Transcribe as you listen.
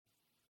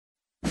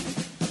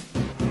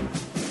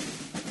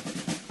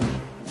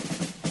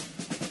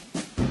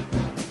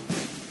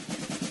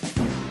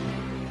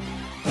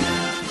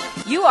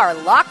You are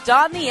Locked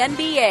On the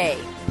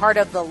NBA, part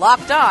of the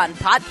Locked On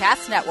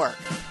Podcast Network.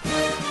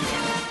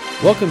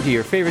 Welcome to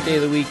your favorite day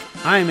of the week.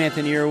 I'm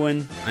Anthony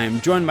Irwin. I am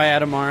joined by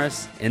Adam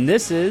Morris, and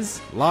this is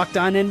Locked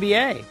On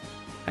NBA.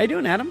 How you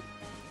doing, Adam?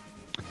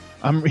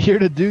 I'm here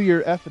to do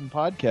your effing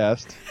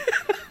podcast.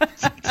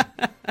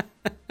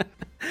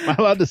 Am I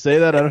allowed to say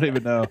that? I don't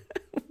even know.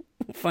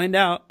 We'll find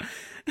out.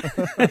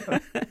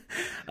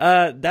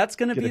 That's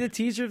going to be the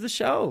teaser of the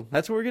show.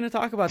 That's what we're going to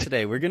talk about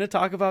today. We're going to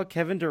talk about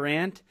Kevin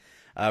Durant.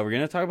 We're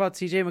going to talk about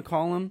CJ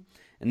McCollum.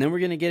 And then we're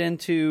going to get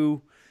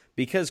into,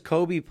 because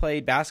Kobe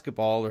played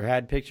basketball or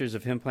had pictures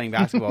of him playing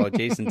basketball with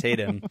Jayson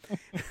Tatum.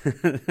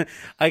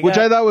 Which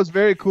I thought was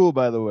very cool,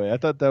 by the way. I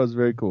thought that was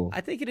very cool.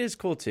 I think it is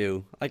cool,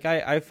 too. Like,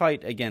 I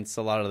fight against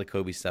a lot of the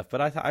Kobe stuff,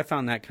 but I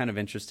found that kind of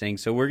interesting.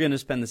 So we're going to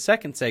spend the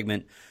second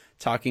segment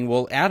talking,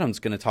 well, Adam's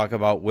going to talk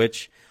about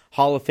which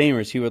Hall of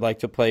Famers he would like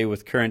to play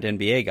with current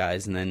NBA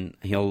guys, and then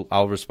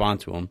I'll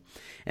respond to him.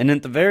 And then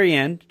at the very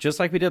end, just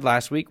like we did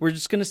last week, we're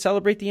just going to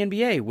celebrate the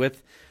NBA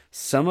with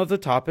some of the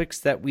topics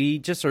that we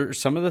just, or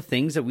some of the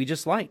things that we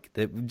just like,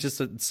 that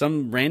just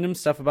some random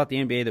stuff about the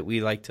NBA that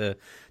we like to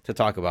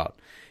talk about.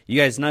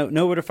 You guys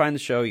know where to find the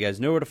show. You guys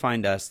know where to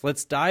find us.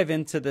 Let's dive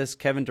into this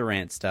Kevin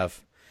Durant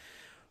stuff.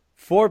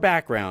 For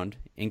background,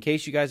 in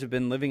case you guys have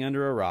been living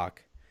under a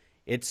rock,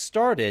 it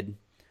started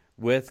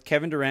with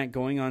Kevin Durant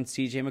going on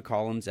CJ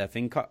McCollum's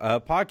effing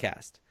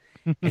podcast.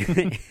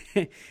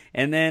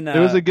 And then it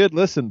was a good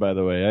listen, by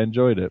the way. I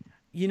enjoyed it.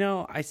 You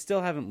know, I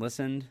still haven't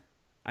listened.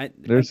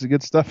 There's some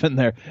good stuff in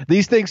there.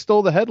 These things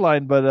stole the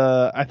headline, but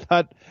I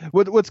thought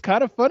what's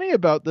kind of funny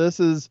about this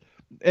is,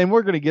 and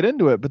we're going to get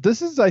into it, but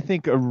this is, I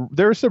think,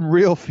 there are some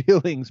real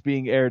feelings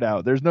being aired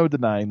out. There's no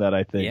denying that,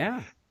 I think.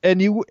 Yeah.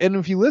 And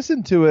if you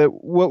listen to it,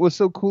 what was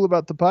so cool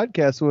about the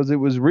podcast was it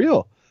was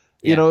real.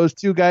 Yeah. You know, it was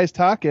two guys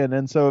talking,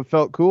 and so it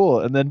felt cool.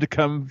 And then to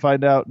come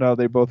find out, no,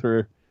 they both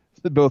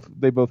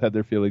had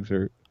their feelings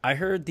hurt. I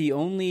heard the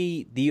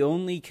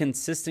only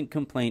consistent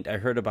complaint I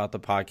heard about the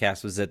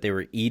podcast was that they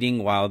were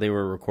eating while they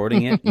were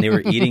recording it, and they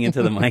were eating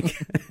into the mic,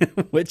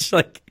 which,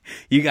 like,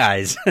 you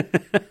guys,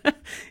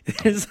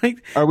 it's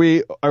like, are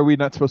we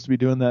not supposed to be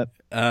doing that?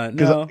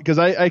 No, because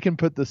I can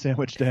put the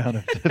sandwich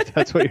down if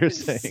that's what you're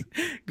saying.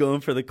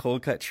 Going for the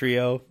cold cut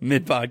trio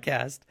mid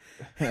podcast.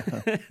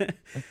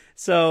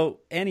 So,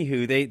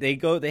 anywho,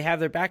 they have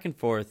their back and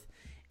forth,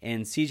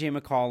 and CJ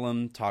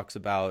McCollum talks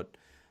about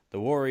the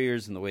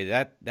Warriors and the way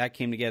that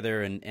came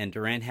together, and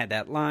Durant had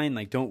that line,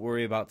 like, don't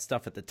worry about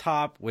stuff at the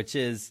top, which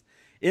is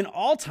an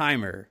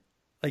all-timer.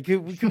 Like,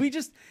 can we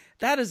just,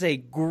 that is a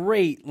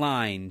great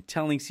line,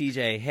 telling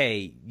CJ,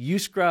 hey, you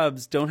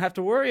scrubs don't have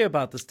to worry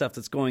about the stuff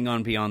that's going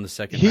on beyond the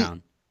second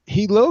round.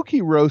 He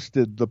low-key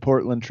roasted the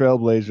Portland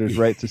Trailblazers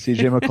right to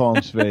CJ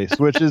McCollum's face,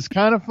 which is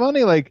kind of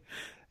funny. Like,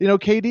 you know,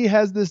 KD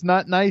has this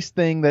not nice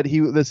thing that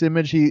this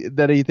image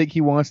that he think he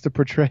wants to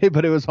portray,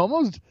 but it was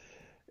almost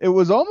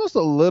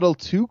a little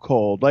too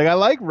cold. Like, I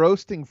like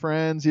roasting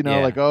friends, you know,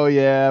 like, oh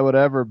yeah,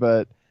 whatever.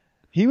 But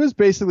he was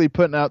basically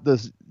putting out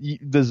this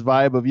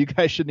vibe of, you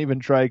guys shouldn't even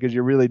try because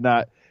you're really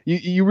not.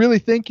 You really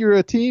think you're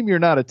a team? You're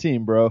not a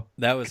team, bro.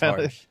 That was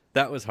harsh.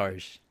 That was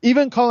harsh.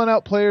 Even calling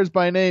out players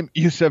by name,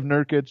 Yusuf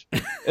Nurkic.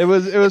 It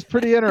was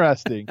pretty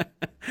interesting.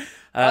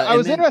 I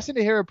was interested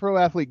to hear a pro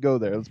athlete go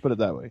there. Let's put it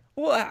that way.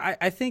 Well,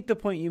 I think the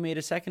point you made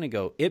a second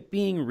ago, it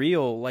being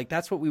real, like,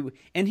 that's what we.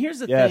 And here's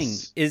the thing: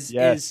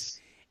 is.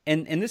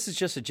 And this is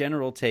just a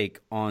general take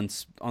on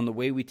the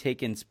way we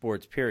take in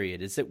sports,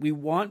 period, is that we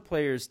want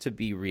players to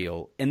be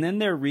real, and then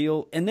they're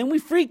real, and then we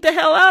freak the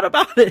hell out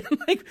about it.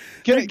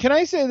 Can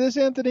I say this,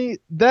 Anthony?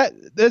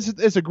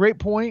 That's a great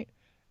point,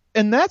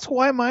 and that's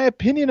why my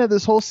opinion of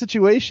this whole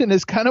situation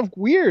is kind of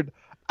weird.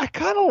 I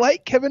kind of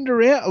like Kevin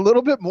Durant a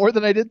little bit more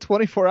than I did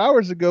 24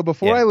 hours ago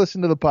before I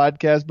listened to the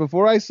podcast,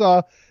 before I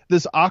saw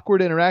this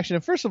awkward interaction.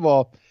 And first of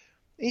all,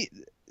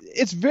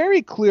 it's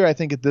very clear, I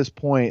think, at this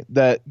point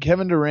that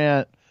Kevin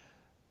Durant –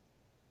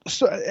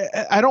 so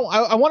I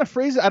want to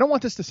phrase it. I don't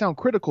want this to sound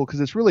critical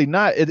because it's really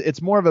not.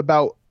 It's more of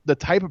about the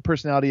type of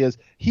personality is.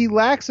 He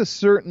lacks a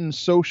certain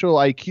social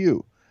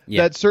IQ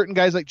that certain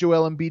guys like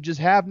Joel Embiid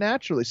just have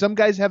naturally. Some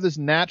guys have this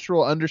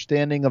natural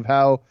understanding of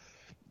how,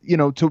 you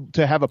know,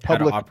 to have a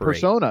public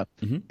persona.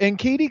 Mm-hmm. And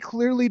KD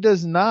clearly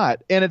does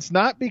not. And it's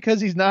not because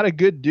he's not a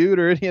good dude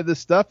or any of this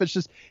stuff. It's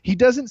just he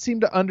doesn't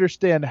seem to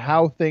understand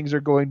how things are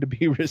going to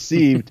be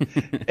received.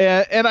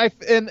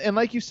 and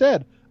like you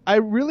said, I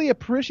really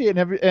appreciate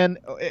and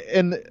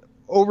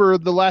over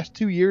the last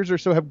 2 years or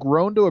so have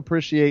grown to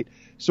appreciate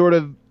sort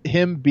of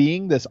him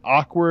being this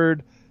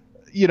awkward,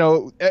 you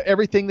know,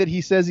 everything that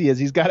he says he is.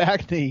 He's got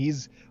acne.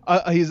 He's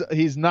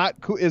not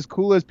as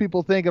cool as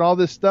people think, and all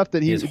this stuff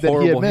that he admits.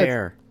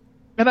 Hair.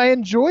 And I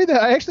enjoy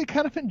that. I actually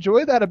kind of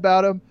enjoy that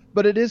about him.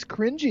 But it is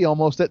cringy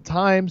almost at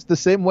times, the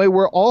same way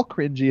we're all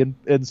cringy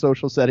in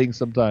social settings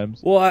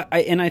sometimes. Well,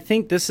 I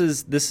think this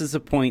is a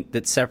point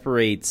that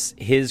separates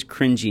his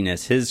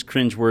cringiness, his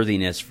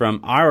cringeworthiness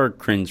from our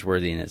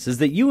cringeworthiness, is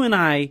that you and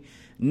I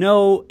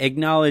know,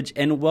 acknowledge,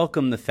 and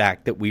welcome the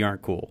fact that we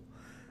aren't cool.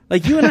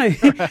 Like you and I,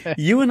 Right.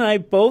 you and I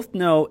both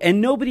know, and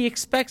nobody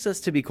expects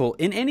us to be cool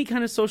in any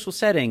kind of social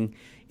setting.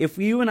 If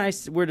you and I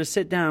were to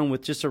sit down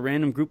with just a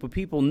random group of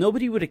people,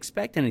 nobody would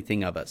expect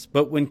anything of us.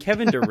 But when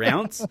Kevin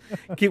Durant,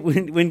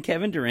 when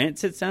Kevin Durant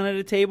sits down at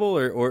a table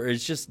or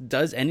is just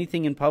does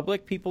anything in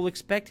public, people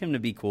expect him to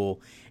be cool.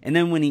 And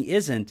then when he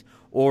isn't,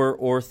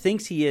 or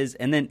thinks he is,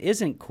 and then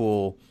isn't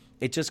cool,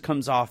 it just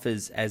comes off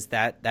as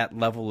that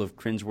level of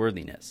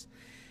cringeworthiness.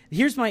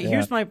 Here's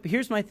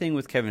my thing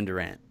with Kevin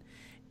Durant,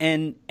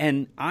 and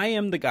I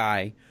am the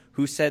guy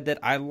who said that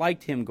I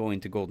liked him going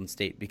to Golden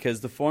State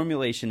because the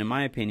formulation, in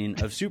my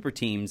opinion, of super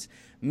teams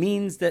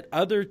means that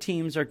other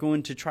teams are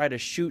going to try to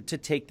shoot to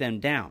take them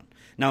down.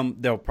 Now,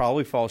 they'll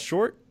probably fall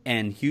short,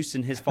 and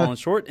Houston has fallen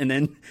short and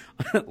then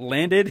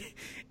landed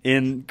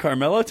in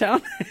Carmelo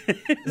Town.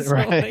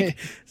 Right.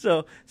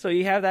 So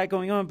you have that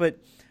going on. But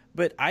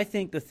I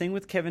think the thing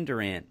with Kevin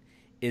Durant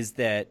is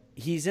that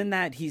he's in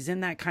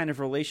that kind of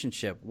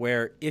relationship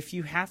where if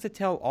you have to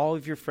tell all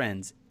of your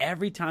friends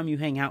every time you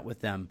hang out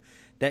with them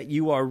that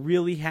you are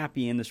really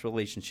happy in this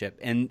relationship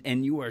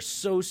and you are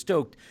so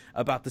stoked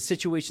about the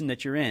situation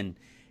that you're in,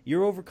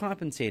 you're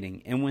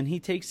overcompensating. And when he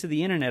takes to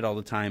the internet all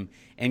the time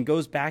and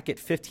goes back at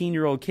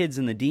 15-year-old kids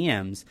in the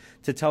DMs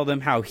to tell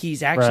them how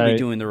he's actually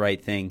doing the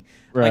right thing,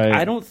 like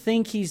I don't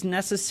think he's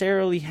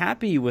necessarily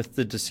happy with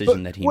the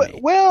decision that he made.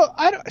 Well,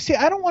 I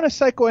don't want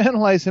to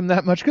psychoanalyze him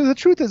that much because the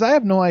truth is I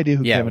have no idea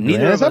who Kevin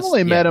Durant is. I've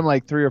only met him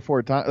like 3 or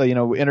 4 times,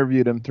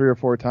 interviewed him 3 or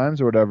 4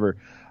 times or whatever.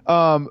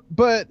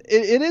 But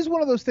it is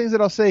one of those things that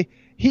I'll say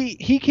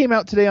he came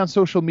out today on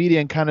social media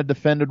and kind of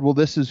defended, well,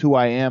 this is who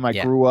I am. I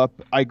grew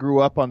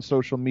up on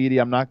social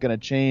media. I'm not going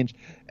to change.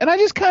 And I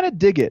just kind of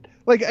dig it.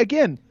 Like,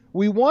 again,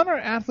 we want our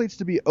athletes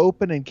to be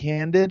open and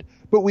candid,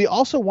 but we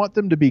also want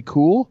them to be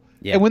cool.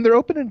 Yeah. And when they're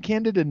open and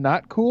candid and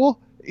not cool,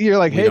 you're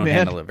like, hey,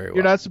 man,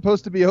 you're not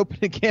supposed to be open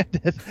and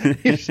candid.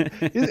 and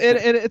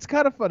it's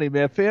kind of funny,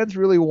 man. Fans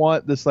really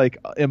want this like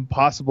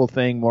impossible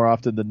thing more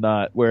often than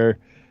not where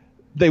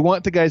they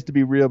want the guys to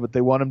be real, but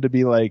they want them to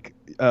be like,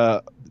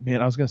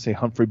 man, I was going to say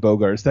Humphrey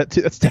Bogart.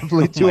 That's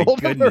definitely too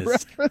old of a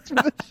reference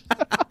for this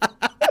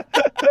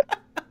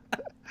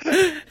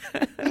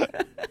show.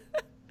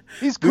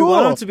 He's cool. We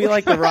want him to be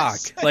like The Rock.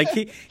 Like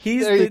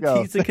he's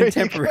the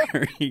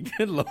contemporary.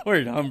 Good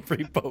Lord,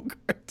 Humphrey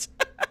Bogart.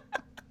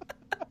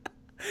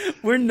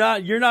 You're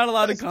not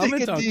allowed to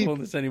comment on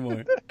coolness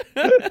anymore.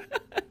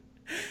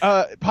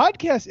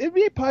 Podcast,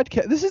 NBA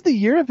podcast. This is the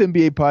year of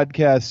NBA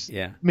podcasts.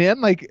 Yeah, man.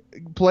 Like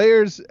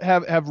players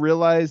have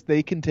realized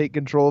they can take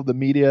control of the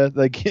media.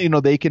 Like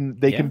they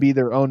can be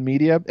their own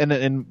media,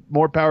 and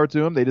more power to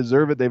them. They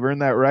deserve it. They've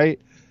earned that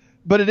right.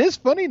 But it is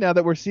funny now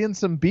that we're seeing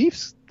some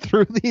beefs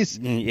through these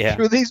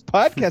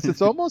podcasts.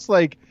 It's almost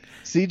like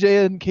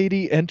CJ and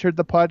Katie entered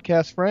the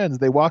podcast friends.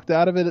 They walked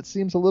out of it. It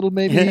seems a little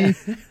maybe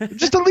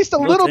just at least a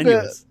little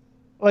bit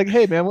like,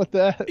 hey man, what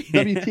the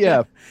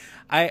WTF?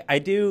 I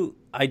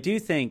do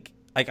think,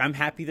 like, I'm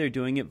happy they're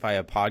doing it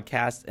via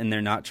podcast and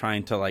they're not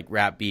trying to like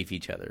rap beef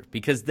each other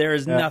because there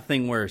is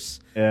nothing worse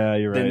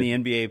than the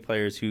NBA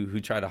players who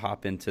try to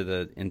hop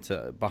into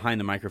behind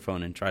the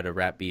microphone and try to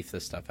rap beef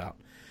this stuff out.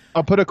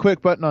 I'll put a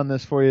quick button on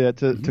this for you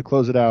to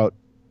close it out.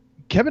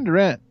 Kevin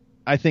Durant,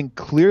 I think,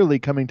 clearly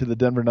coming to the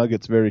Denver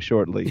Nuggets very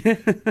shortly.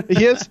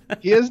 He has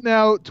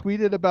now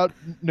tweeted about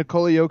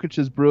Nikola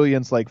Jokic's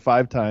brilliance like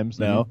 5 times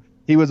now. Mm-hmm.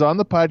 He was on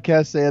the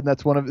podcast saying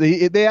that's one of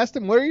they asked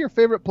him, what are your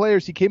favorite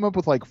players? He came up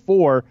with like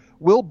 4.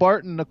 Will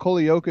Barton,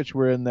 Nikola Jokic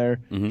were in there.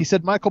 Mm-hmm. He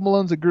said, Michael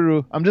Malone's a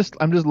guru. I'm just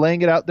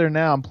laying it out there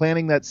now. I'm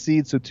planting that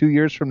seed so 2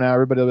 years from now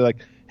everybody will be like,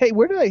 hey,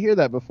 where did I hear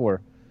that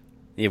before?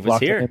 It was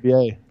Locked here.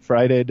 NBA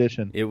Friday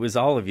edition. It was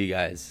all of you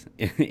guys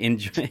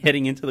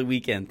heading into the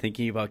weekend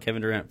thinking about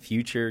Kevin Durant,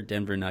 future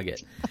Denver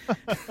Nugget.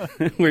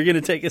 We're going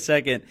to take a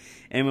second,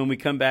 and when we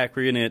come back,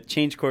 we're going to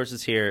change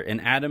courses here,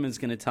 and Adam is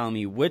going to tell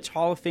me which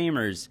Hall of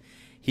Famers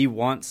he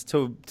wants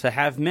to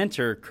have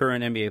mentor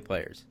current NBA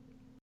players.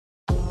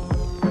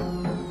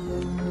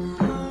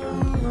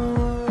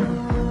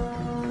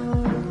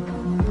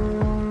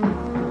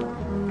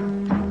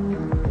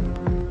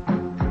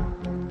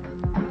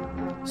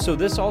 So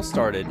this all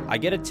started, I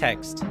get a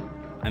text.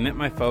 I'm at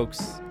my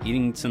folks,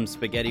 eating some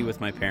spaghetti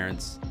with my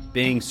parents,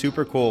 being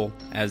super cool,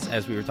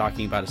 as we were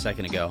talking about a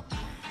second ago.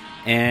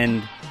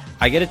 And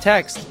I get a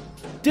text.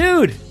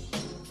 Dude,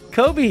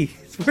 Kobe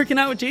is working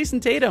out with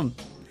Jayson Tatum.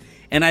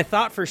 And I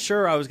thought for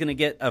sure I was going to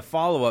get a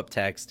follow-up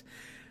text.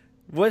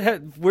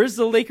 Where's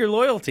the Laker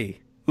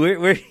loyalty?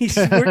 Where he's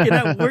working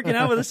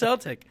out with a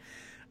Celtic.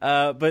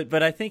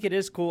 But I think it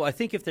is cool. I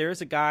think if there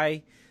is a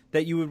guy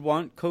that you would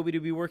want Kobe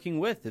to be working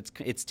with,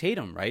 it's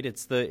Tatum, right?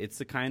 It's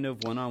the kind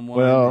of one-on-one.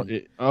 Well,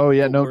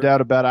 no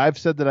doubt about it. I've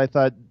said that I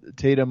thought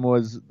Tatum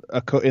was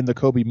in the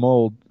Kobe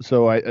mold.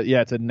 So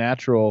it's a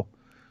natural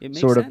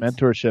sort of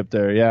mentorship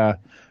there. Yeah,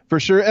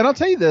 for sure. And I'll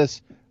tell you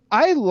this.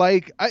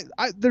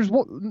 There's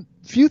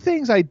few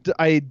things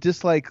I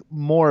dislike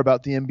more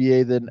about the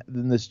NBA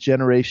than this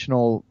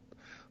generational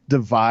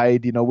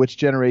divide, which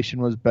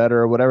generation was better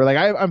or whatever. Like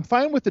I'm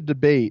fine with the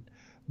debate,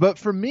 But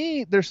for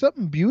me, there's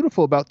something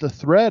beautiful about the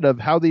thread of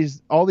how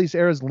all these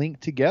eras link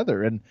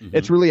together, and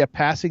it's really a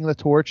passing the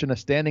torch and a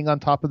standing on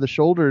top of the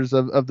shoulders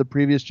of the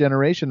previous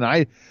generation.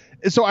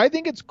 So I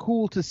think it's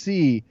cool to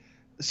see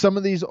some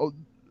of these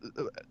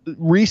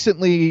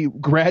recently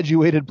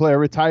graduated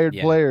retired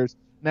players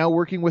now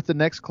working with the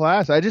next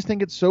class. I just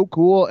think it's so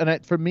cool,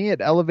 and for me,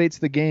 it elevates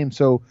the game.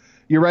 So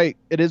you're right,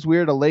 it is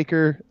weird, a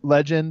Laker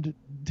legend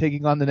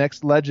taking on the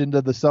next legend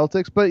of the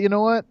Celtics, but you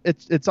know what?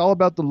 It's all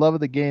about the love of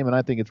the game, and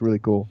I think it's really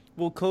cool.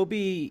 Well,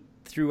 Kobe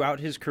throughout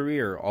his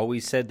career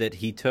always said that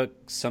he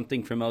took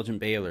something from Elgin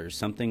Baylor,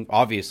 something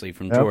obviously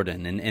from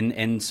Jordan,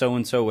 and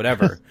so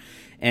whatever.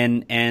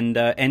 and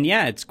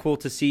yeah, it's cool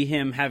to see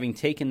him having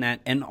taken that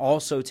and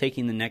also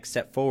taking the next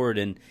step forward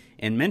and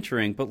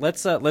mentoring. But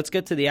let's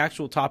get to the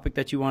actual topic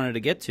that you wanted to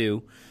get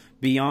to,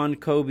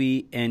 beyond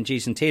Kobe and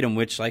Jayson Tatum,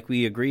 which, like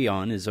we agree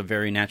on, is a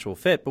very natural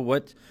fit.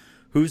 But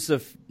who's the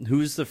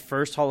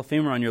first Hall of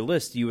Famer on your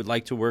list you would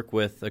like to work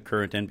with, a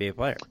current NBA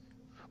player?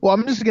 Well,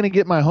 I'm just going to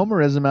get my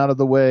homerism out of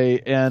the way,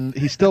 and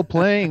he's still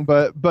playing,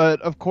 but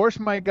of course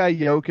my guy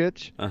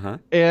Jokic,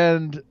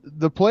 and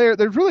the player.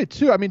 There's really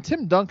two. I mean,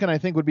 Tim Duncan I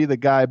think would be the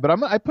guy, but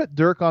I put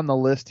Dirk on the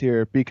list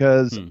here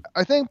because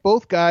I think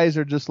both guys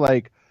are just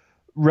like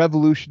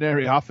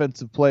revolutionary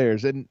offensive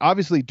players, and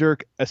obviously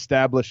Dirk,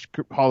 established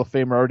Hall of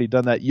Famer, already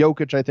done that.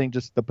 Jokic, I think,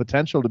 just the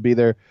potential to be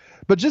there,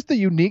 but just the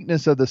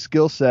uniqueness of the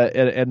skill set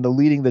and the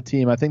leading the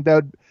team. I think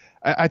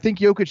I think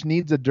Jokic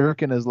needs a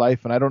Dirk in his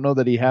life, and I don't know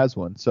that he has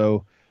one.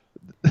 So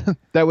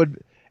that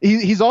would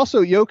he's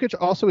also Jokic,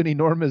 also an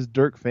enormous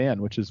Dirk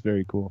fan, which is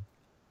very cool.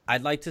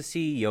 I'd like to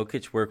see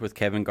Jokic work with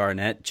Kevin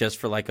Garnett just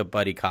for like a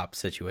buddy cop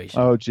situation.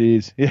 Oh,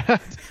 geez. Yeah.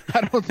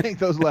 I don't think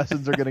those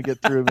lessons are going to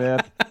get through,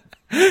 man.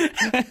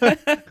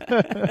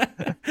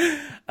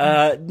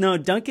 No,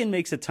 Duncan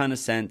makes a ton of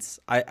sense.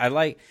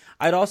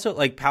 I'd also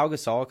like Pau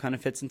Gasol kind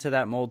of fits into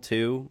that mold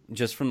too,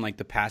 just from like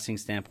the passing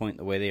standpoint,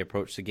 the way they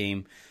approach the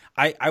game.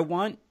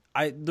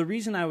 The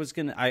reason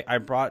I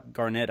brought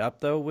Garnett up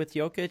though with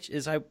Jokic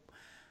is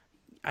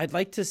I'd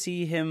like to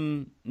see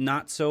him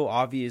not so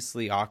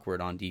obviously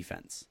awkward on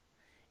defense.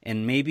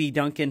 And maybe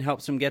Duncan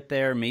helps him get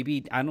there.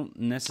 Maybe I don't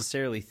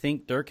necessarily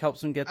think Dirk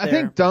helps him get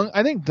there.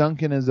 I think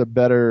Duncan is a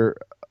better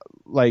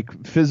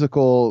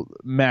physical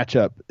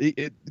matchup.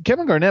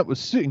 Kevin Garnett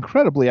was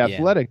incredibly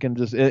athletic and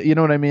just, you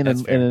know what I mean,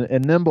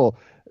 and nimble.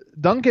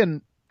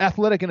 Duncan,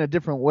 athletic in a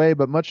different way,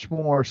 but much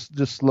more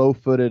just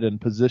slow-footed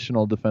and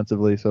positional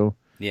defensively. So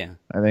yeah,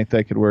 I think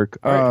that could work.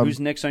 All right, who's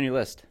next on your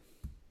list?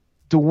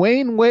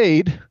 Dwayne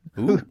Wade,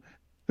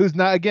 who's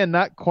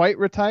not quite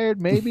retired,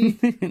 maybe.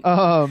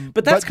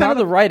 But that's kind of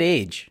the right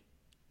age.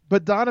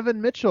 But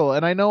Donovan Mitchell,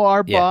 and I know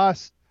our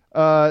boss,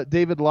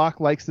 David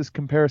Locke, likes this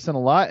comparison a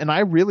lot, and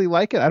I really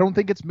like it. I don't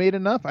think it's made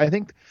enough.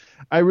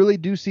 I really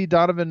do see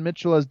Donovan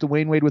Mitchell as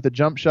Dwayne Wade with a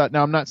jump shot.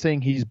 Now, I'm not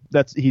saying he's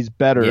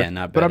better,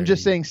 but I'm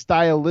just saying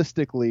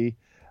stylistically,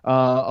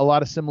 a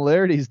lot of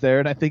similarities there,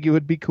 and I think it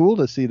would be cool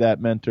to see that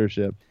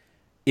mentorship.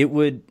 It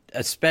would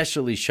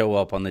especially show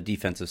up on the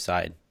defensive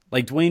side.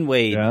 Like Dwayne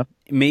Wade,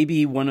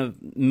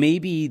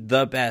 maybe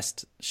the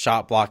best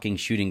shot blocking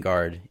shooting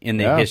guard in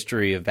the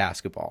history of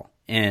basketball.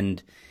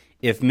 And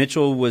if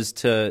Mitchell was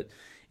to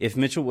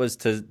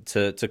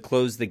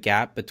close the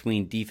gap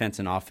between defense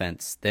and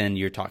offense, then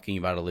you're talking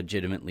about a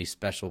legitimately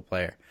special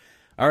player.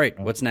 All right,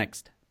 what's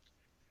next?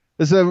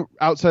 This is an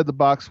outside the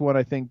box one.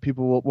 I think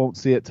people won't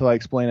see it till I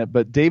explain it.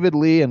 But David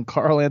Lee and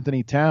Karl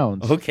Anthony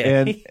Towns.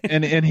 Okay.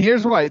 And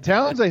here's why.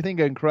 Towns, I think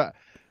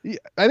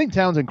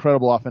Towns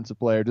incredible offensive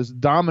player, just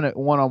dominant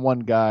one-on-one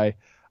guy.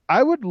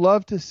 I would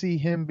love to see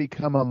him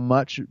become a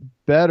much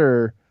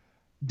better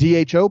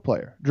DHO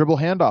player, dribble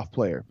handoff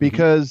player,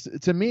 because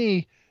to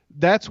me,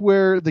 that's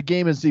where the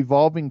game is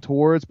evolving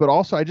towards. But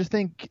also, I just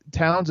think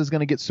Towns is going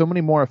to get so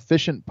many more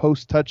efficient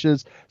post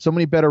touches, so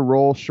many better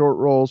rolls, short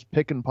rolls,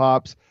 pick and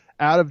pops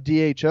out of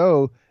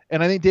DHO.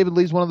 And I think David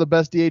Lee's one of the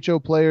best DHO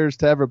players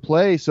to ever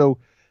play. So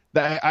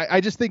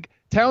I just think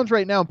Towns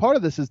right now, and part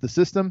of this is the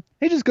system.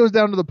 He just goes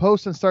down to the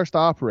post and starts to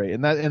operate,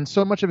 and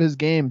so much of his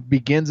game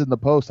begins in the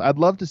post. I'd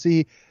love to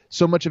see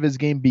so much of his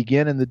game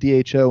begin in the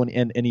DHO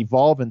and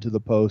evolve into the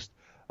post.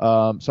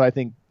 So I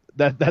think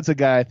that's a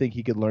guy I think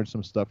he could learn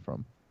some stuff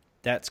from.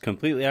 That's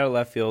completely out of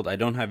left field. I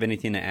don't have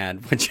anything to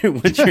add. What's your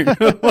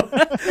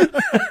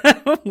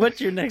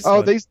next one?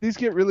 Oh, these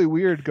get really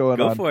weird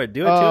going on. Go for it.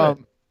 Do it to it.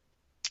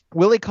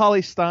 Willie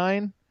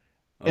Cauley-Stein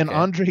and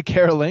Andrei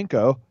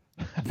Karolinko.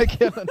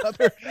 Again,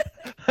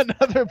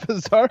 another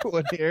bizarre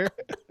one here.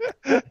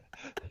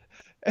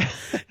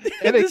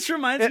 This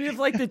reminds me of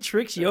like the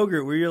Trix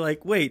yogurt where you're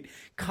like, wait,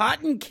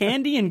 cotton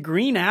candy and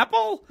green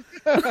apple?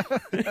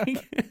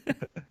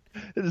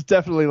 It's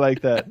definitely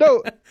like that.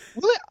 No,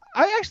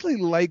 I actually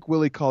like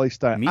Willie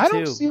Cauley-Stein. I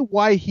don't see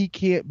why he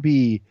can't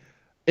be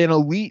an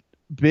elite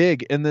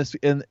big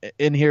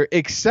in here,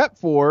 except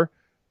for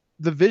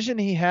the vision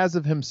he has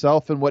of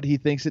himself and what he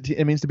thinks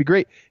it means to be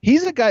great.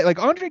 He's a guy like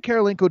Andrei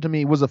Karolinko to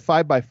me was a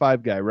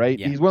 5x5 guy, right?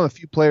 Yeah. He's one of the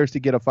few players to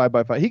get a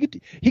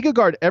 5x5. He could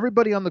guard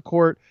everybody on the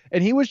court,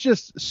 and he was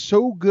just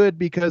so good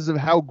because of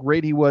how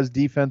great he was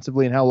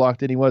defensively and how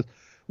locked in he was.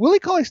 Willie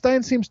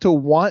Cauley-Stein seems to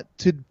want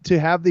to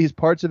have these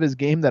parts of his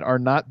game that are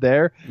not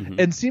there,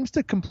 and seems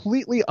to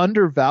completely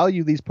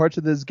undervalue these parts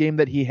of his game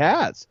that he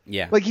has.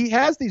 Yeah. Like he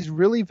has these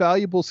really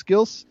valuable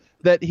skills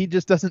that he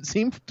just doesn't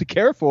seem to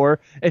care for,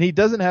 and he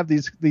doesn't have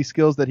these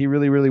skills that he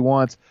really, really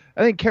wants.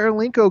 I think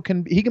Karolinko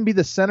can be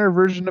the center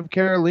version of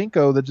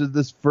Karolinko, that's just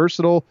this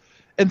versatile,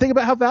 and think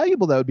about how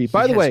valuable that would be.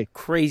 By the way,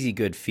 crazy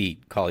good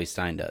feet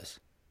Cauley-Stein does.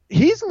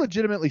 He's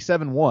legitimately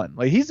 7'1".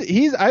 Like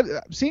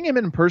I've seeing him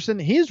in person.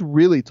 He's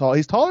really tall.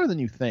 He's taller than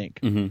you think,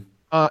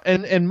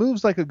 and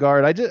moves like a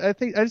guard. I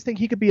just think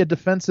he could be a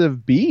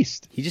defensive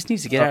beast. He just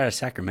needs to get out of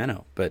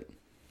Sacramento. But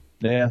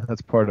yeah,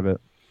 that's part of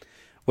it.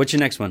 What's your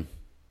next one?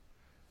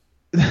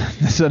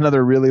 This is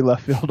another really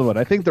left field one.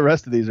 I think the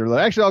rest of these are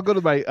actually. I'll go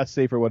to a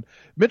safer one.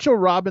 Mitchell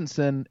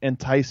Robinson and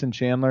Tyson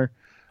Chandler.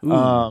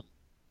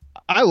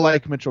 I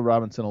like Mitchell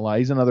Robinson a lot.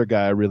 He's another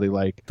guy I really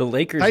like. The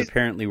Lakers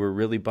apparently were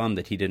really bummed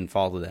that he didn't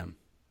fall to them.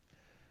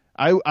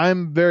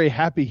 I'm very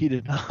happy he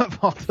did not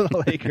fall to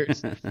the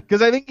Lakers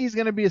because I think he's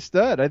going to be a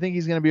stud. I think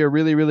he's going to be a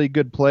really, really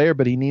good player,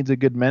 but he needs a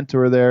good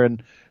mentor there.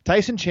 And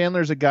Tyson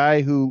Chandler's a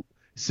guy who,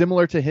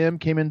 similar to him,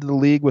 came into the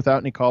league without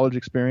any college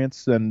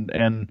experience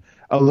and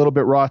a little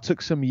bit raw. It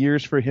took some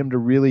years for him to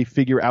really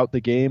figure out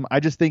the game. I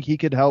just think he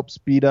could help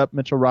speed up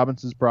Mitchell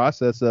Robinson's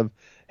process of,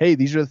 hey,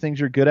 these are the things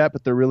you're good at,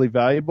 but they're really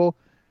valuable.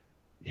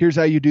 Here's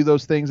how you do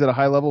those things at a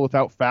high level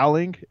without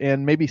fouling,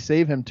 and maybe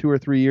save him 2 or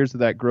 3 years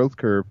of that growth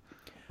curve.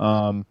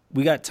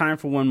 We got time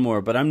for one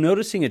more, but I'm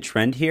noticing a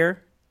trend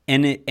here,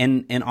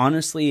 and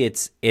honestly,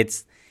 it's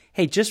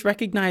hey, just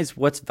recognize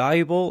what's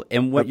valuable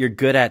and what you're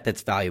good at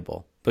that's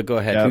valuable. But go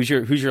ahead.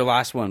 Yep. Who's your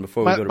last one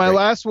before we go to break? My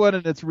last one,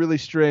 and it's really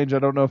strange. I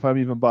don't know if I'm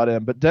even bought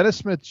in, but Dennis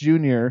Smith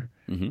Jr.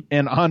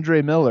 And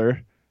Andre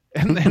Miller.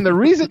 And the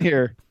reason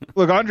here,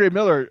 look, Andre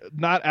Miller,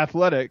 not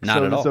athletic, not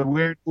so at it's all.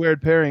 a weird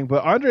pairing.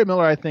 But Andre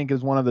Miller, I think,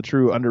 is one of the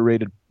true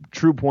underrated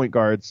true point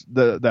guards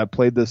that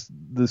played this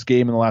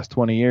game in the last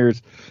 20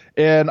 years.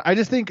 And I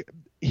just think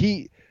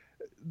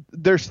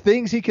there's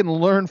things he can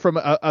learn from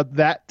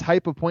that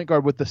type of point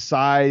guard with the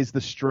size, the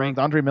strength.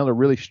 Andre Miller,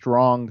 really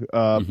strong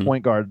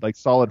point guard, like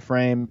solid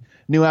frame,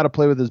 knew how to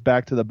play with his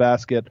back to the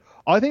basket.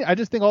 I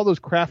just think all those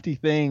crafty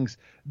things.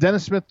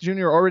 Dennis Smith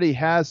Jr. already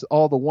has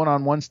all the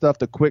one-on-one stuff,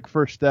 the quick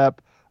first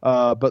step,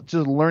 but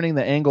just learning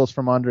the angles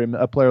from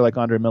a player like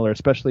Andre Miller,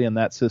 especially in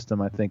that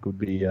system, I think would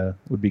be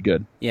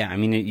good. Yeah, I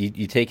mean,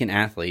 you take an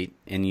athlete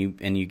and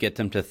you get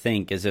them to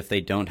think as if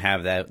they don't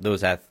have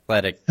those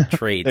athletic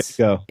traits.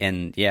 There you go.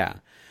 And yeah.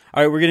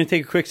 All right, we're going to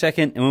take a quick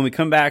second, and when we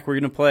come back, we're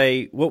going to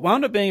play what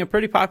wound up being a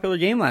pretty popular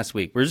game last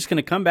week. We're just going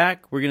to come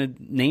back. We're going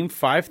to name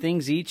 5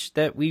 things each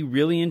that we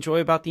really enjoy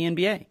about the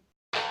NBA.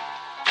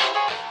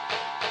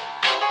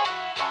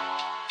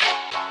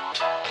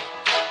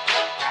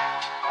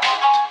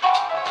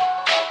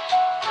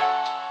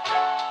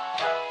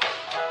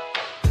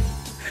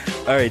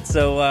 All right,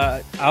 so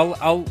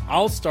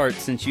I'll start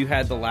since you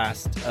had the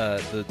last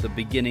the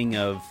beginning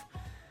of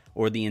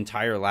or the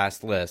entire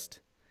last list.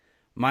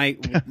 My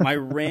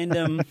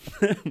random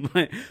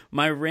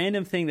my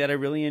random thing that I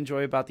really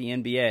enjoy about the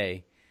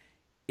NBA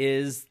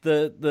is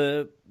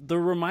the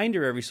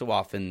reminder every so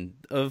often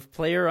of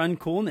player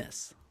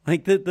uncoolness.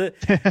 Like the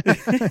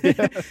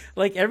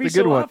like every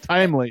so one. often,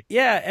 Timely.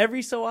 Yeah,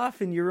 every so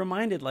often you're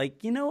reminded,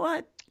 like, you know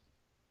what?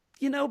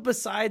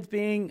 Besides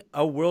being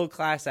a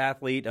world-class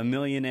athlete, a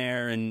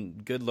millionaire,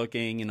 and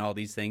good-looking, and all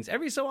these things,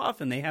 every so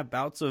often they have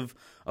bouts of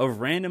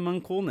random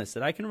uncoolness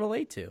that I can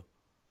relate to.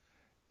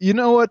 You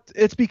know what?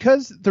 It's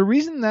because the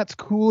reason that's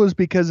cool is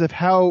because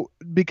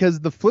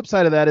the flip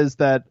side of that is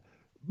that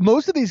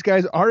most of these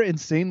guys are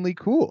insanely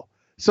cool.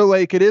 So,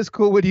 like, it is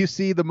cool when you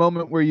see the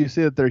moment where you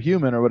see that they're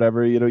human or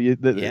whatever.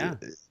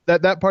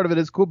 That part of it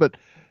is cool. But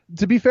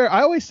to be fair,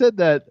 I always said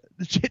that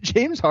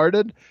James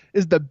Harden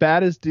is the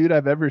baddest dude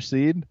I've ever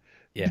seen.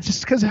 Yeah.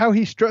 Just because how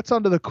he struts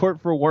onto the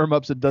court for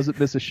warm-ups and doesn't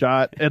miss a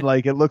shot, and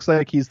like it looks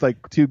like he's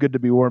like too good to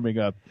be warming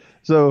up.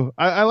 So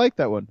I like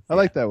that one. I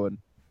like that one.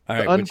 All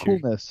right,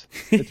 uncoolness.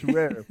 It's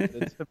rare,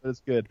 but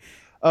it's good.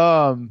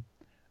 I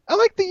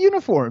like the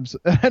uniforms.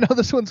 I know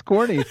this one's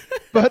corny,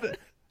 but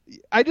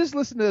I just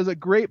listened to a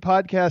great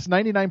podcast,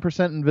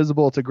 99%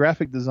 Invisible. It's a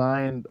graphic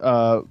design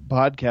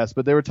podcast,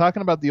 but they were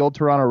talking about the old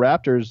Toronto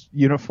Raptors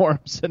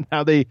uniforms and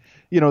how they,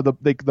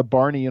 the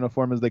Barney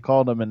uniform as they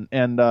called them,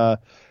 and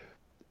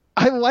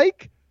I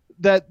like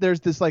that there's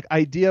this like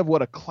idea of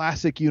what a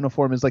classic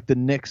uniform is, like the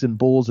Knicks and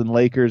Bulls and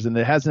Lakers, and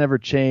it hasn't ever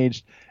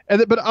changed.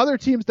 But other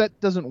teams that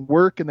doesn't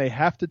work and they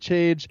have to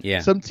change. Yeah.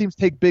 Some teams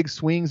take big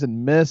swings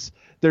and miss.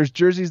 There's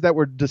jerseys that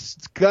were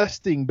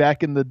disgusting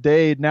back in the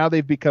day. Now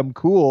they've become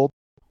cool.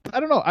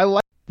 I don't know. I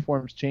like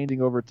uniforms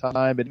changing over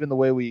time, and even the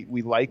way we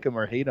like them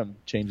or hate them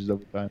changes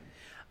over time.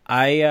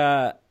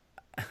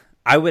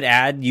 I would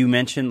add, you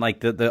mentioned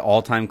like the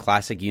all-time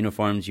classic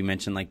uniforms. You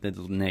mentioned like the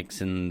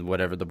Knicks and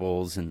whatever, the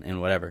Bulls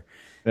and whatever,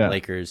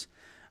 Lakers.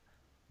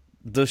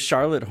 The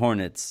Charlotte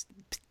Hornets,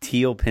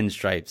 teal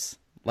pinstripes.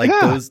 Like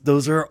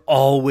those are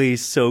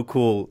always so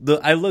cool.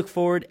 I look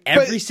forward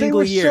every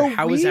single year.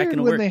 How is that going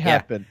to work? When they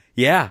happen.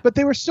 Yeah. But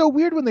they were so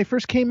weird when they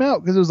first came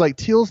out because it was like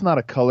teal's not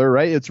a color,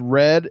 right? It's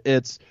red,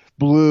 it's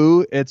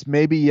blue, it's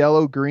maybe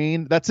yellow,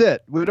 green. That's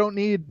it. We don't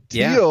need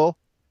teal.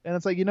 And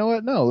it's like, you know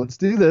what? No, let's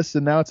do this.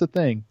 And now it's a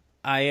thing.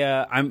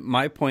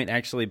 My point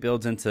actually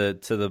builds into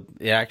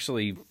it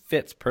actually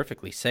fits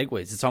perfectly.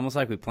 Segues. It's almost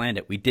like we planned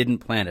it. We didn't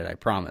plan it. I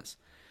promise.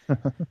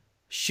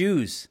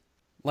 Shoes,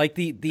 like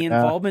the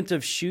involvement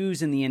of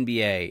shoes in the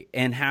NBA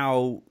and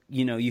how,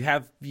 you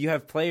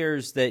have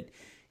players that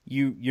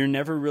you're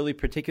never really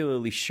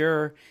particularly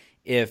sure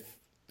if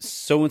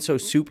so-and-so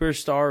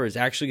superstar is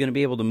actually going to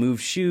be able to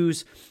move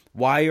shoes.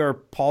 Why are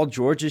Paul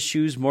George's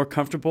shoes more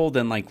comfortable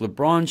than like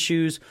LeBron's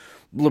shoes?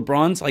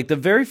 LeBron's, like the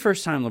very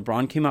first time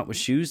LeBron came out with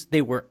shoes,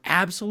 they were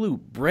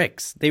absolute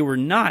bricks. They were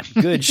not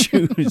good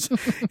shoes.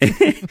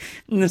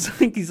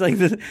 And he's like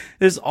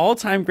this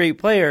all-time great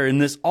player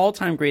and this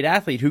all-time great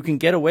athlete who can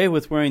get away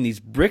with wearing these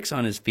bricks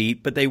on his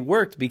feet, but they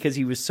worked because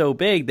he was so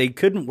big. They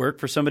couldn't work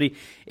for somebody.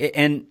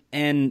 And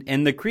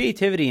the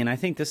creativity, and I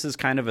think this is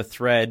kind of a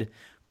thread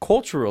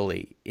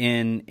culturally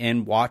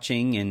in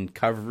watching and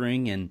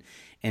covering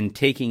and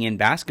taking in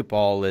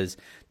basketball, is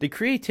the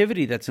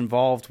creativity that's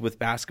involved with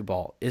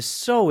basketball is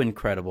so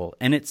incredible,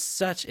 and it's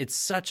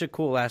such a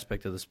cool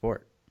aspect of the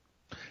sport.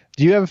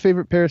 Do you have a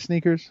favorite pair of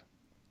sneakers?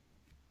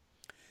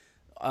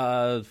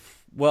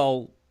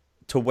 Well,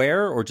 to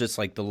wear or just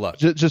like the look?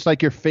 Just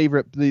like your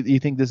favorite. You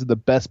think this is the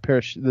best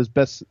this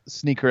best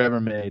sneaker ever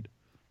made?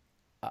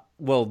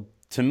 Well,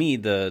 to me,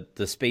 the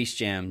Space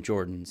Jam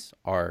Jordans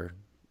are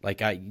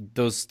like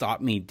those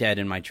stop me dead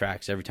in my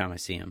tracks every time I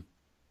see them.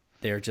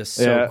 They're just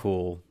so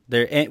cool.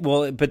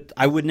 But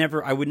I would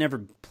never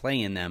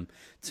play in them.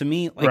 To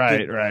me,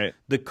 like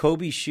the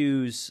Kobe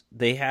shoes,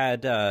 they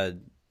had I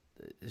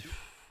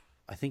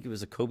think it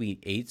was a Kobe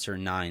 8s or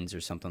 9s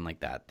or something like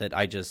that. That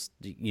I just,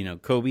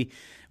 Kobe,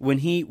 when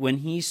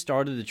he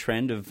started the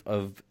trend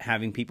of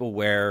having people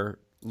wear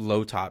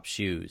low top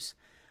shoes,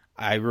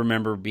 I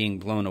remember being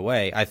blown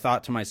away. I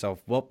thought to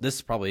myself, well,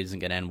 this probably isn't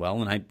going to end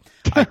well, and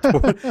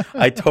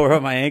I tore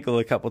up my ankle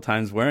a couple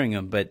times wearing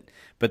them, but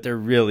they're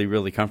really,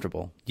 really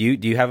comfortable. Do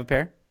you have a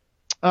pair?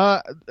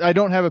 I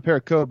don't have a pair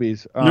of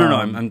Kobe's. No,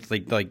 I'm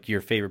like your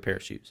favorite pair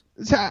of shoes.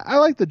 I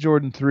like the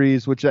Jordan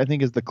 3s, which I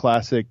think is the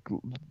classic.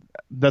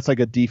 That's like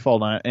a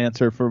default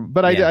answer for,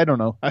 but I don't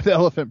know. The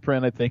elephant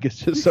print, I think, is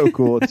just so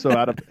cool. It's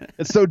so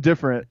it's so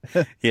different.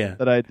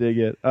 That I dig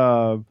it.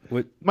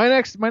 My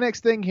next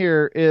thing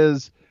here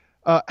is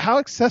how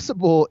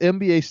accessible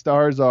NBA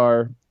stars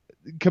are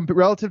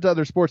relative to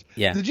other sports.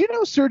 Yeah. Did you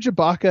know Serge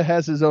Ibaka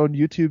has his own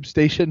YouTube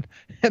station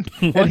and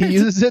he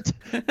uses it?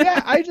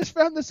 Yeah, I just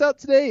found this out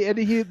today.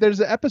 And there's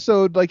an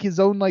episode, like his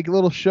own like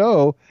little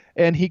show,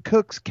 and he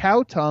cooks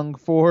cow tongue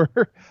for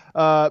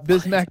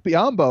Bismack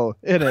Biyombo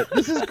in it.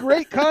 This is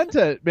great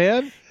content,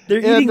 man. They're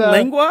eating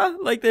lingua?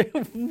 Like they're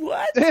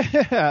what?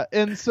 Yeah,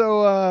 and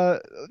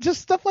so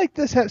just stuff like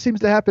this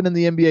seems to happen in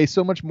the NBA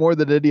so much more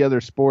than any other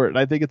sport. And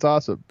I think it's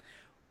awesome.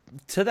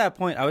 To that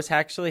point, I was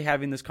actually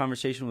having this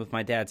conversation with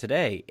my dad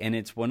today, and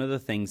it's one of the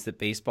things that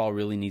baseball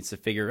really needs to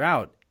figure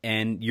out.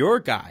 And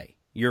your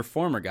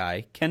former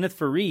guy, Kenneth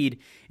Fareed,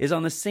 is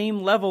on the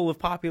same level of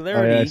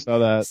popularity, I saw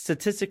that,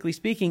 statistically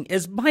speaking,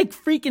 as Mike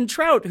freaking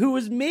Trout, who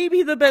was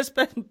maybe the best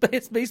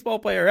baseball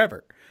player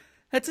ever.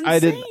 That's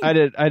insane. I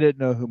didn't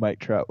know who Mike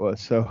Trout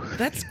was, so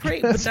that's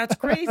great. But that's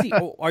crazy.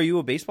 Oh, are you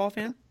a baseball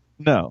fan?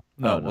 No.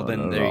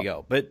 Then there you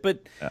go.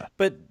 But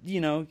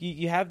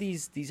you have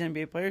these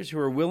NBA players who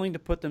are willing to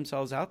put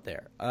themselves out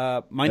there.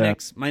 My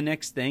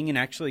next thing, and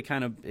actually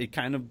it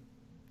kind of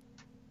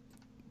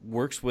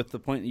works with the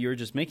point that you were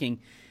just making,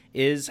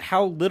 is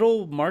how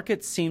little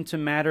markets seem to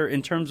matter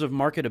in terms of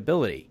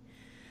marketability.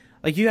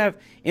 Like you have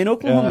in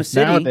Oklahoma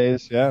City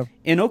nowadays,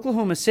 in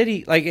Oklahoma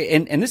City, like,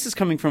 and this is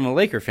coming from a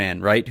Laker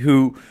fan, right?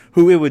 Who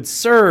it would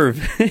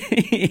serve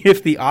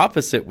if the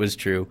opposite was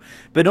true.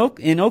 But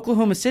in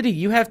Oklahoma City,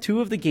 you have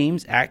two of the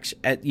game's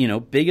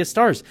biggest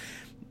stars.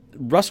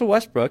 Russell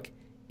Westbrook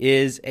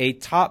is a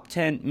top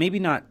 10, maybe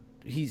not.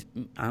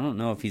 I don't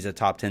know if he's a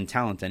top 10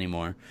 talent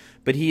anymore,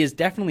 but he is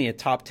definitely a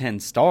top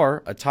 10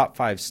 star, a top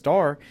 5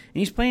 star, and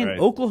he's playing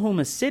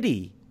Oklahoma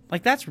City.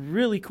 Like that's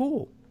really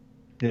cool.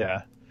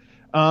 Yeah.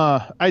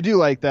 I do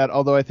like that,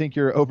 although I think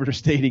you're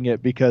overstating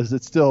it because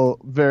it's still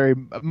very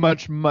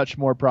much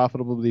more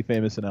profitable to be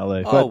famous in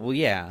LA.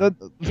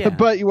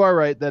 But you are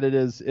right that it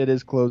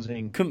is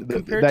closing.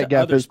 Compared that to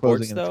gap other is sports,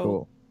 closing though, in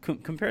school.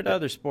 Compared to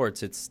other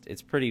sports, it's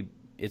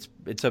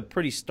a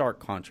pretty stark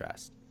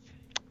contrast.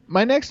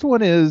 My next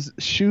one is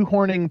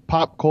shoehorning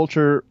pop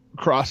culture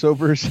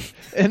crossovers,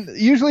 and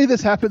usually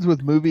this happens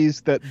with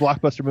movies, that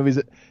blockbuster movies.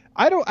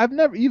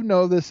 You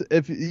know this,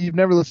 if you've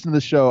never listened to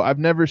the show, I've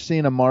never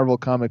seen a Marvel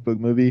comic book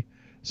movie.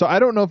 So I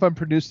don't know if I'm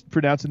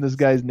pronouncing this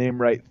guy's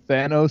name right.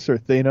 Thanos or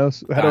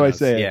Thanos. How do I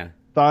say it? Yeah.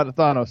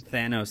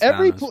 Thanos.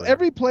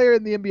 Every player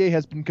in the NBA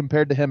has been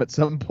compared to him at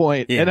some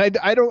point, and I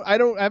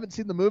haven't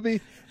seen the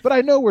movie, but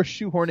I know we're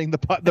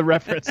shoehorning the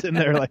reference in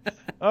there. Like,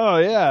 oh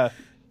yeah,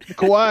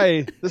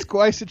 this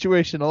Kawhi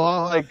situation, a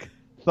lot like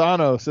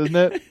Thanos, isn't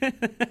it?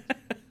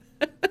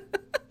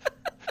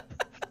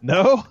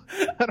 No,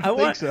 I don't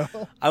think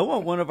so. I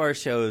want one of our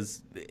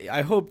shows.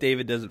 I hope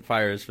David doesn't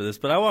fire us for this,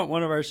 but I want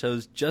one of our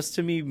shows just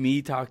to be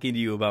me talking to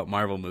you about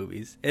Marvel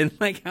movies and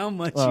like how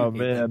much. Oh you hate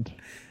man. them.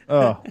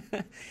 Oh.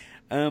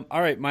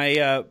 All right,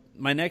 my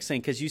next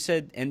thing, because you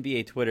said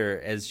NBA Twitter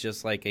as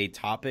just like a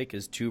topic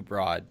is too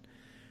broad.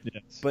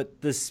 Yes.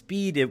 But the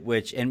speed at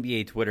which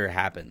NBA Twitter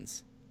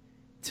happens,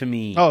 to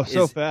me,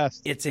 so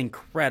fast. It's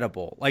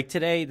incredible. Like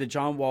today, the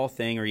John Wall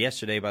thing, or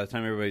yesterday, by the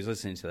time everybody's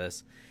listening to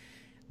this,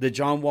 the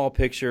John Wall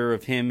picture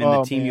of him in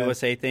the Team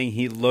USA thing,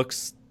 he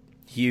looks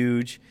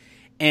huge.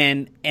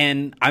 And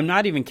I'm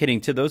not even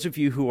kidding. To those of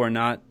you who are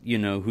not,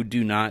 who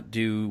do not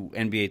do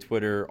NBA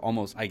Twitter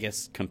almost, I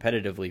guess,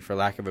 competitively, for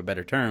lack of a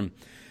better term,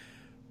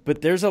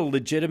 but there's a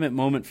legitimate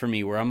moment for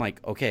me where I'm like,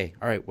 okay,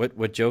 all right,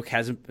 what joke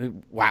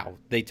hasn't? Wow,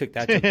 they took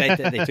that joke,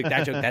 they took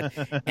that joke,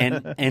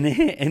 and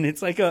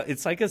it's like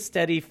a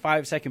steady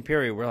 5-second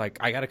period where like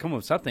I got to come up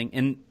with something,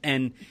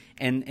 and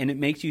it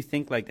makes you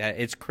think like that.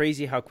 It's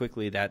crazy how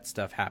quickly that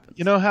stuff happens.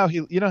 You know how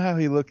he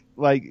looked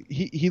like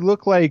he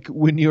looked like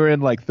when you were in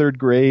like third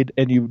grade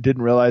and you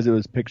didn't realize it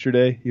was picture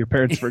day. Your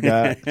parents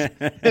forgot.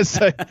 It's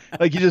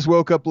like you just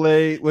woke up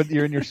late when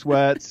you're in your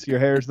sweats, your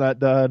hair's not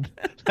done.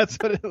 That's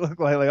what it looked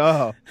like. Like,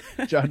 oh,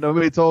 John,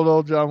 nobody told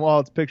old John Wall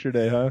it's picture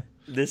day, huh?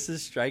 This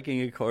is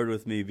striking a chord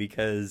with me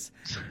because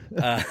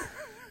I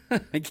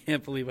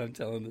can't believe I'm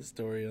telling this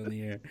story on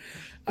the air.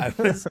 I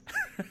was.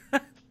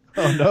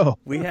 Oh no.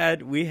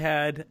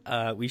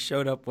 We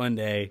showed up one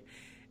day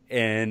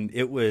and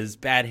it was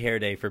bad hair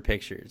day for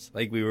pictures.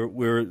 Like we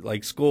were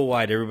like school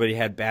wide, everybody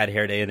had bad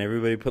hair day and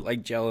everybody put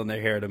like gel in their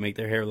hair to make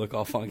their hair look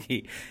all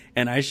funky.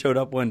 And I showed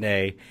up one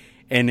day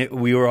and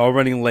we were all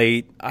running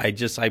late. I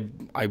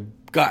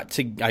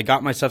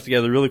got myself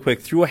together really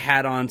quick, threw a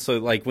hat on. So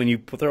like when you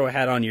throw a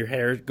hat on, your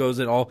hair goes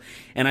at all.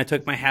 And I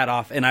took my hat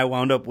off and I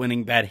wound up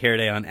winning bad hair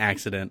day on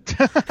accident.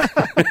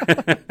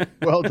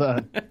 Well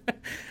done.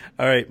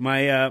 All right,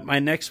 my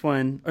next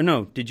one. Or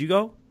no, did you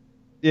go?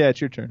 Yeah,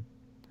 it's your turn.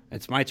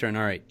 It's my turn.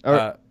 All right.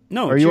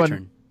 No, it's your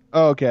turn.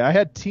 Oh, okay. I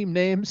had team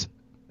names.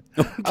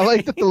 Okay. I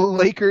like that the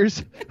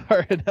Lakers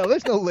are in.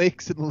 There's no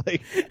lakes in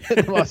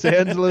Los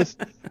Angeles.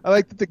 I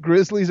like that the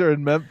Grizzlies are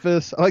in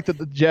Memphis. I like that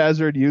the Jazz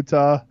are in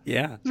Utah.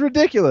 Yeah, it's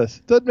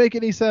ridiculous. Doesn't make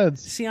any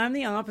sense. See, I'm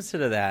the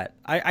opposite of that.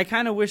 I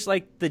kind of wish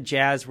like the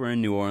Jazz were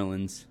in New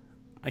Orleans,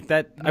 like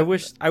that. I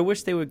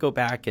wish they would go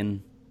back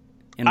and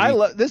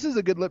this is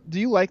a good lip. Do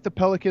you like the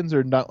Pelicans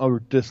or not, or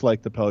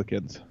dislike the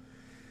Pelicans?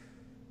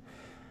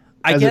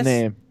 As a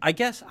name, I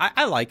guess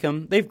I like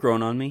them. They've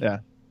grown on me.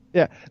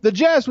 Yeah. The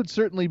Jazz would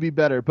certainly be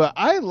better, but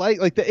I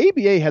like the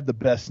ABA had the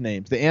best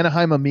names. The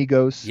Anaheim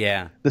Amigos.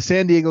 Yeah. The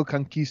San Diego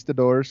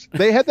Conquistadors.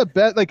 They had the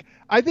best. Like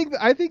I think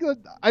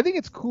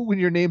it's cool when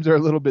your names are a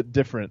little bit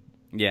different.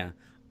 Yeah.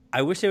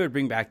 I wish they would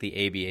bring back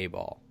the ABA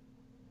ball.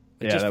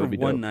 Just for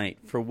one night.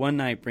 For one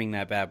night, bring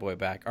that bad boy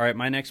back. All right,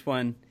 my next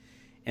one.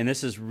 And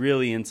this is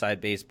really inside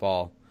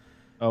baseball.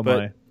 Oh, but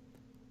my.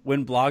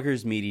 When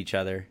bloggers meet each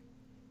other,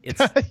 it's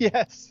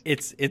yes.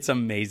 It's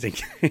amazing.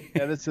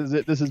 Yeah, this is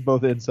it. This is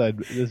both inside.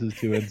 This is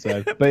too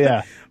inside. But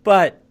yeah.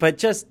 But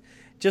just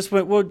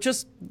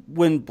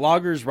when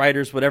bloggers,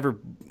 writers, whatever,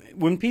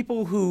 when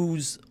people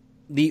whose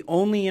the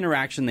only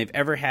interaction they've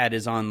ever had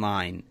is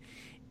online,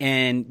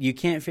 and you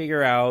can't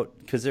figure out,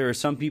 because there are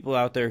some people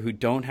out there who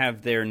don't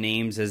have their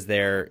names as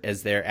their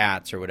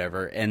ats or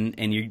whatever,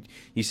 and you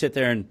sit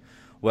there and,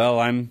 well,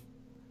 I'm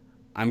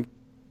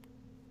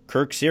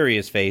Kirk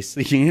Serious Face,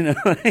 like,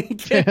 that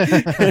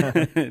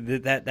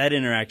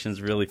interaction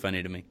is really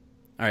funny to me.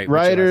 All right,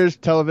 writers,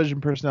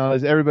 television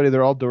personalities, everybody,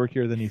 they're all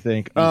dorkier than you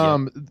think.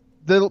 Yeah.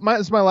 This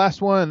is my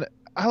last one.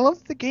 I love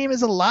that the game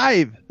is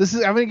alive.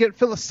 I'm going to get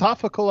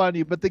philosophical on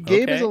you, but the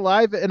game is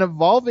alive and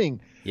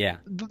evolving. Yeah.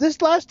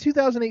 This last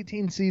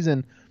 2018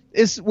 season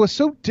was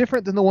so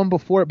different than the one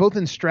before, both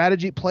in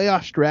strategy,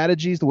 playoff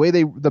strategies, the way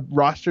the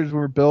rosters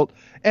were built,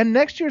 and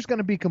next year's going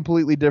to be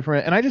completely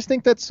different. And I just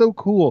think that's so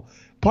cool.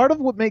 Part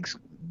of what makes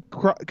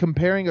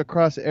comparing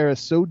across eras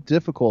so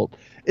difficult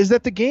is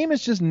that the game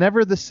is just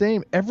never the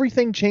same.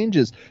 Everything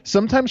changes,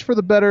 sometimes for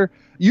the better.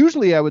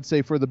 Usually, I would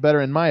say for the better,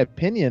 in my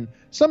opinion.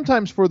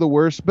 Sometimes for the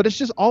worse, but it's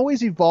just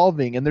always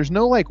evolving, and there's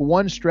no like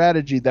one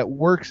strategy that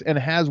works and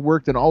has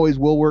worked and always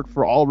will work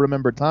for all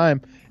remembered time.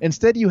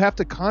 Instead, you have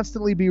to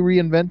constantly be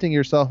reinventing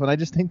yourself, and I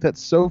just think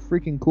that's so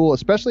freaking cool,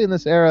 especially in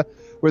this era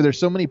where there's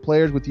so many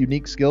players with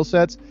unique skill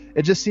sets.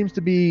 It just seems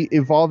to be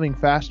evolving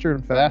faster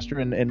and faster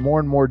and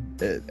more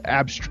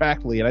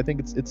abstractly, and I think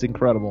it's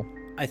incredible.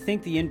 I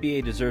think the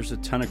NBA deserves a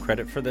ton of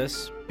credit for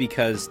this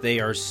because they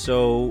are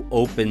so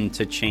open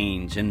to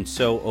change and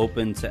so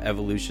open to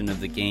evolution of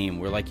the game.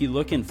 Where like you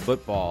look in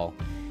football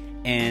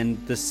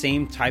and the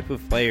same type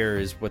of player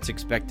is what's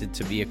expected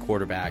to be a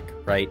quarterback,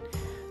 right?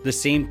 the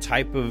same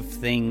type of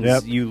things.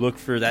 Yep. You look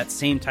for that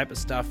same type of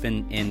stuff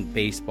in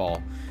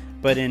baseball.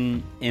 But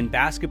in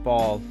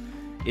basketball,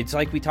 it's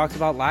like we talked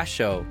about last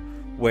show,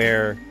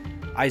 where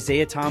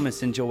Isaiah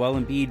Thomas and Joel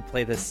Embiid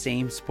play the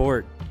same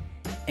sport.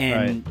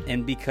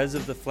 And because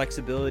of the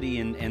flexibility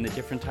and the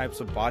different types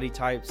of body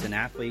types and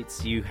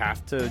athletes, you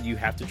have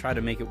to try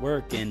to make it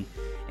work. And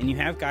you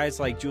have guys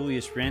like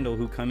Julius Randle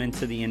who come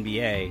into the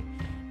NBA,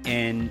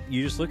 and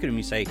you just look at him and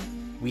you say,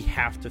 we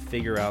have to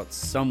figure out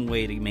some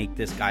way to make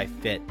this guy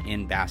fit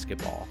in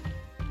basketball.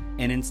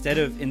 And instead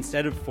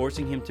of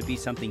forcing him to be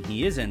something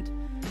he isn't,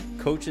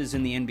 coaches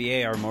in the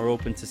NBA are more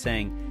open to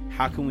saying,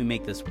 how can we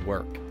make this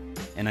work?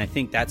 And I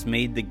think that's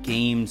made the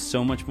game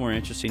so much more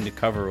interesting to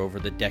cover over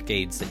the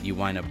decades that you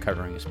wind up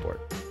covering a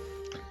sport.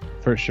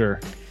 For sure.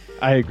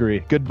 I agree.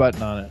 Good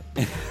button on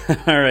it.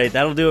 All right,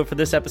 that'll do it for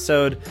this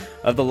episode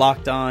of the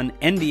Locked On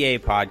NBA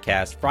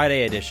podcast,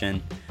 Friday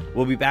edition.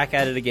 We'll be back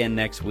at it again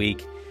next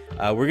week.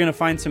 We're going to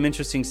find some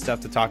interesting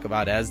stuff to talk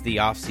about as the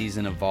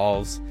offseason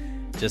evolves,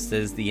 just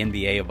as the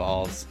NBA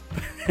evolves.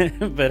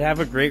 But have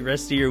a great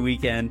rest of your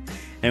weekend,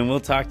 and we'll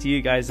talk to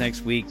you guys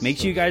next week. Make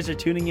sure you guys are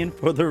tuning in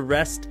for the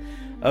rest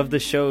of the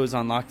shows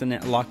on Locked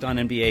On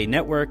NBA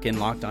Network and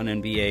Locked On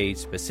NBA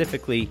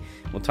specifically.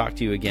 We'll talk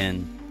to you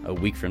again a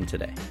week from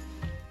today.